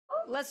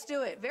Let's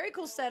do it. Very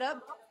cool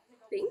setup.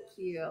 Thank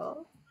you.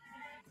 All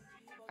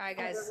right,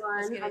 guys. Everyone,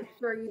 Let's get it. I'm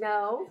sure you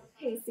know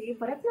Kaycee,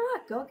 but if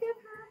not, go give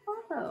her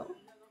a follow.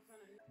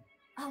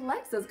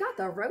 Alexa's got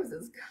the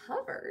roses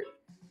covered.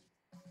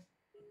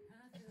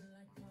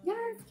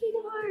 Yes,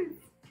 Kingdom Hearts.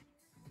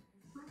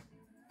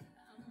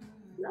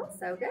 Smells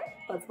so good.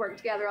 Let's work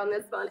together on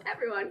this one.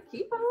 Everyone,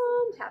 keep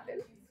on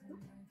tapping.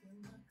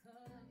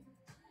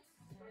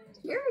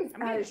 Cheers.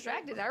 I'm getting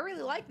distracted. I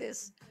really like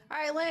this. All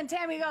right, Lynn,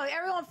 Tammy, go.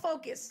 Everyone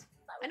focus.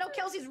 I know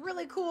Kelsey's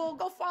really cool.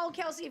 Go follow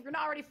Kelsey if you're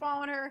not already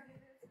following her.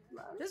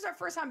 This is our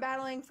first time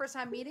battling, first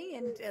time meeting,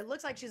 and it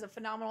looks like she's a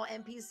phenomenal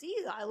NPC.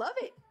 I love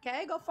it.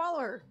 Okay, go follow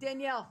her.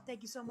 Danielle,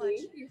 thank you so much.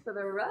 Thank you for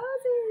the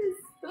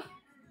roses.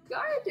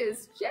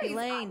 Gorgeous. Jay.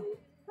 Elaine.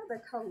 For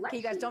the collection. Okay,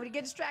 you guys don't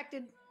get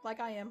distracted like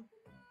I am.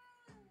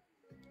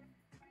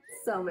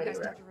 So many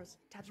roses. roses.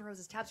 Taps and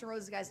roses, taps and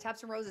roses, guys.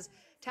 Taps and roses.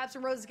 Taps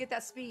and roses, get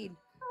that speed.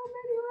 So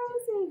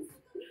many roses.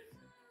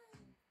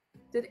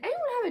 Did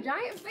anyone have a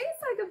giant face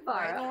I could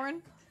borrow? All right,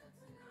 Lauren.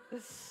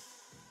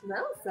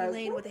 Smells so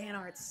Elaine good. with the hand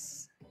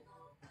arts.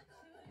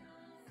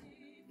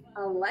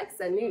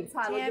 Alexa needs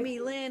Tammy,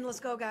 Lynn, let's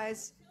go,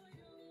 guys.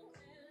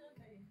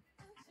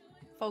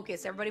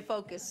 Focus, everybody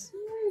focus.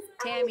 Yes,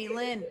 Tammy,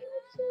 Lynn.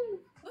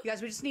 You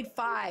guys, we just need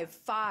five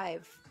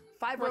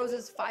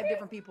roses, 5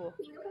 different people.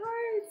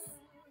 Hearts.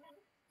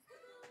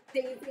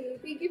 Daisy,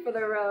 thank you for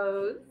the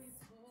rose.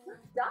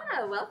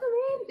 Donna, welcome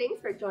in.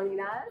 Thanks for joining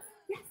us.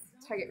 Yes,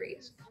 target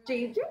reach.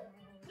 JJ.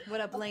 What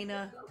up,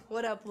 Lena?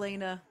 What up,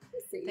 Lena?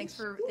 Thanks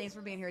for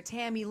being here.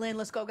 Tammy, Lynn,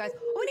 let's go, guys.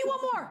 Oh, we need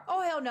one more.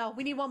 Oh, hell no.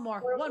 We need one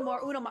more. One more.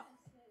 Uno more.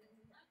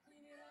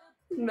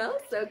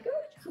 Smells so good.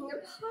 King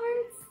of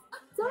Hearts.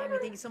 Tammy,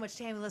 thank you so much,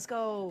 Tammy. Let's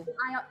go.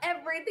 I know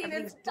everything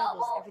is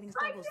doubles. double. Everything's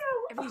doubles.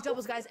 Everything's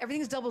doubles, guys.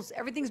 Everything's doubles.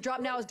 Everything's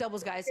dropped now is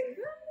doubles, guys.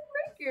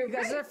 You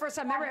guys, this is our first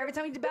time. Remember, every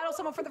time we battle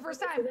someone for the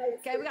first time.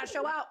 Okay, we got to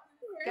show out.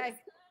 Okay.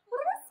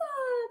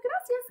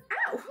 Gracias.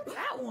 Ow.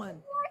 That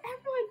one.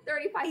 Everyone,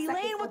 35 Elaine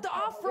seconds. with the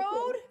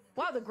off-road.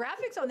 Wow, the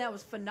graphics on that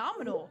was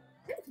phenomenal.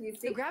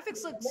 The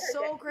graphics looked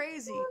so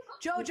crazy.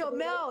 Jojo,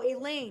 Mel,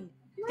 Elaine,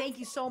 thank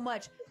you so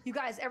much. You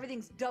guys,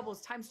 everything's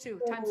doubles, times 2,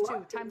 times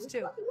 2, times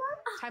 2,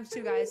 times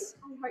 2, guys.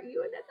 I heart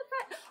you and at the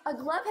front.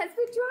 A glove has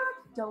been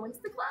dropped. Don't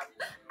waste the glove.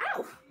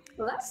 Ow.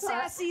 Well,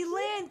 Sassy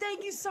Lynn,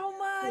 thank you so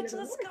much.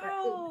 Let's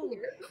go.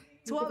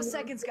 12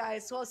 seconds,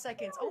 guys. 12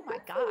 seconds. Oh my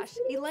gosh.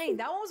 Elaine,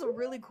 that one was a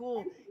really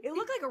cool. It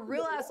looked like a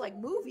real ass like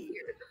movie.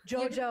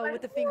 Jojo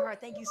with the finger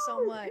heart. Thank you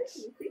so much.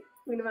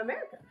 Queen of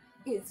America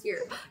is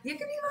here. You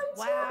can be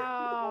on.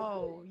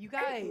 Wow. You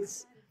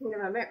guys. Queen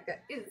of America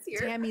is here.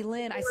 Tammy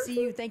Lynn, I see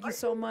you. Thank you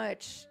so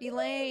much.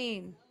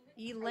 Elaine.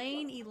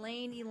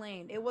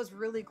 It was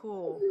really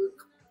cool.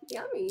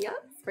 Yummy, yum.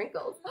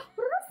 Sprinkles.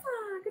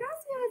 Rosa,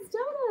 gracias,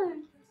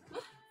 Donna.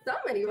 So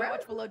many Do I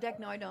watch Below Deck?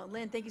 No, I don't.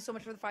 Lynn, thank you so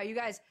much for the fire. You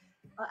guys,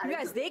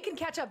 they can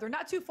catch up. They're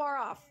not too far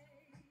off.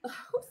 I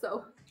hope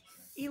so.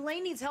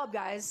 Elaine needs help,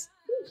 guys.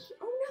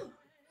 Oh no.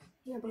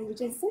 Can't believe we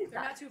just said that.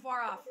 They're not too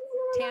far off.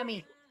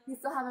 Tammy. You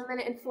still have a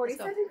minute and 47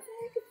 seconds.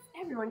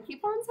 Everyone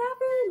keep on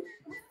tapping.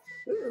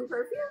 Ooh,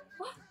 perfume.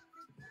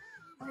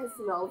 Oh, it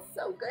smells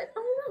so good.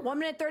 Oh no. 1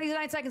 minute,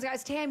 39 seconds,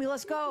 guys. Tammy,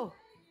 let's go.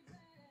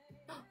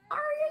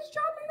 Aria's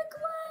dropping the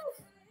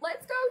glove.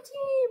 Let's go,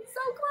 team.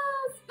 So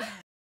close.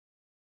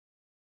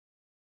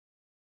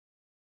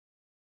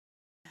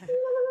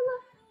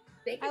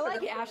 I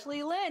like it,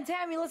 Ashley. Lynn,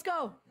 Tammy, let's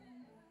go.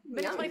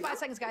 Minute 25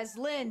 seconds, guys.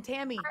 Lynn,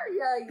 Tammy.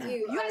 Aria,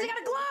 you guys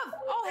got a glove.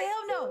 Oh,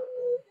 hell no.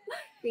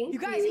 Thank you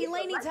guys,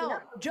 Elaine needs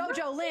help.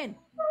 Jojo, Lynn.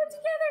 We're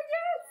together,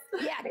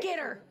 yes. Yeah, get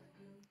her.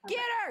 Get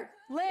her.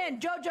 Lynn,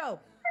 Jojo.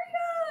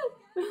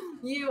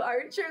 You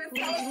are true.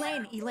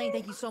 Elaine,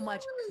 thank you so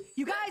much.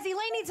 You guys,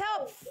 Elaine needs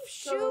help.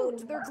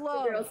 Shoot, their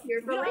gloves.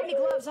 We don't have any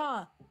gloves,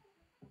 huh?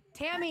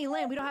 Tammy,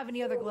 Lynn, we don't have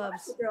any other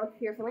gloves. Girls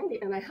here for Lindy,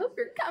 and I hope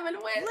you're coming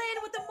with.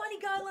 Lynn with the money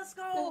gun, let's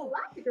go.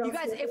 You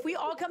guys, if we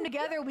all come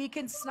together, we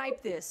can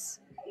snipe this.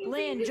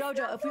 Lynn,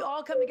 Jojo, if we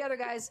all come together,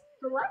 guys.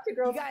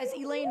 You guys,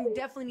 Elaine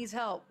definitely needs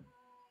help.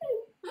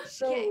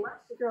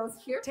 Girls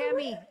here.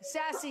 Tammy,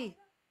 Sassy.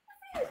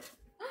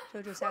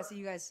 Jojo, Sassy,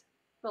 you guys.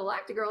 The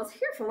Lacta Girls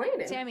here for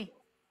Landon. Tammy.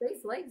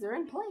 Face legs are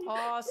in place.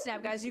 Oh,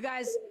 snap, guys. You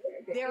guys,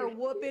 they're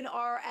whooping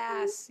our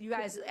ass. You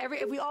guys,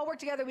 if we all work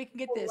together, we can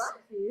get this.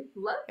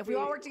 If we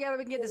all work together,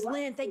 we can get this.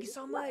 Lynn, thank you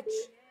so much.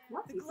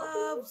 The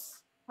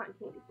gloves.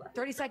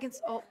 30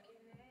 seconds. Oh.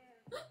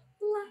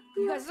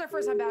 You guys, this is our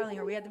first time battling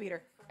her. We had to beat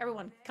her.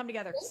 Everyone, come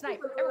together. Snipe.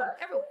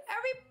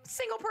 Every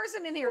single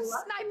person in here,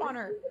 snipe on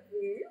her.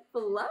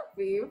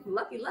 Fluffy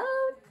love.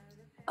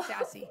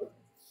 Sassy.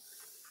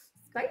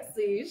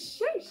 Spicy.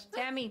 Sheesh.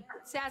 Tammy,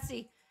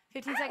 Sassy.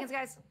 15 seconds,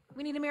 guys.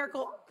 We need a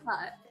miracle.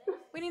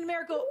 We need a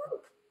miracle.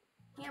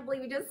 Can't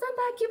believe we just said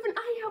that. Keep an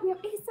eye out. We have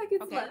 8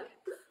 seconds left.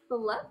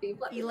 Fluffy.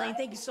 Elaine,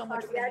 thank you so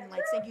much for the hang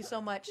lights. Thank you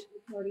so much.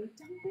 2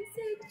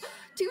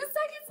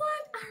 seconds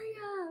left,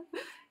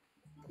 Aria.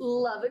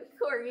 Love it,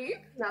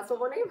 Corey. That's what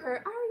we'll name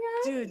her,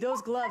 Aria. Dude,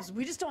 those gloves.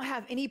 We just don't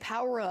have any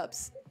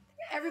power-ups.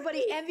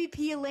 Everybody,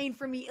 MVP Elaine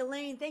for me.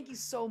 Elaine, thank you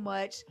so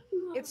much.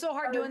 It's so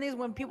hard doing these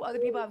when other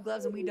people have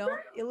gloves and we don't.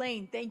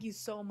 Elaine, thank you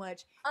so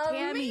much.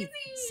 Tammy,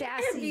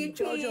 Sassy, MVP,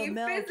 Jojo,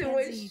 Mel, Fenton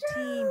Kenzie,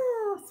 team,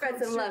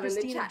 spread some love in the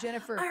Christina, chat.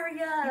 Jennifer.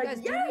 Aria, You guys,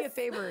 do me a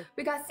favor.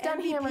 We got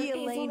Stunhammer, MVP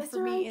Elaine for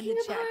me in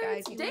the chat,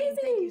 guys. Elaine, Daisy,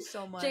 thank you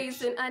so much.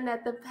 Jason,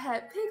 Annette the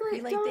Pet,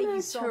 Piglet, Elaine, thank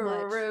you so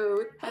much.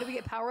 Truth. How do we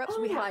get power-ups?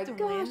 Oh We have to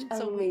gosh, win.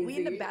 So we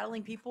end up amazing.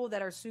 battling people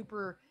that are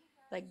super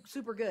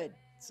good.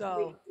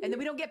 So, and then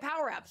we don't get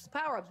power-ups.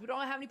 We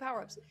don't have any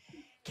power-ups.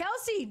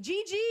 Kelsey,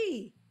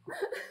 GG.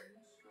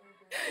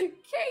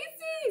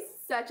 Kaycee,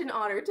 such an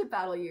honor to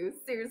battle you.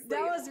 Seriously.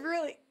 That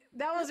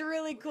was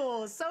really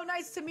cool. So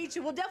nice to meet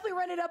you. We'll definitely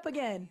run it up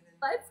again.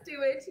 Let's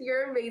do it.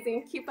 You're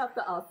amazing. Keep up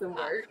the awesome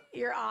work.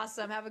 You're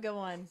awesome. Have a good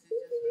one.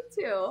 You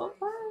too.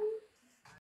 Bye.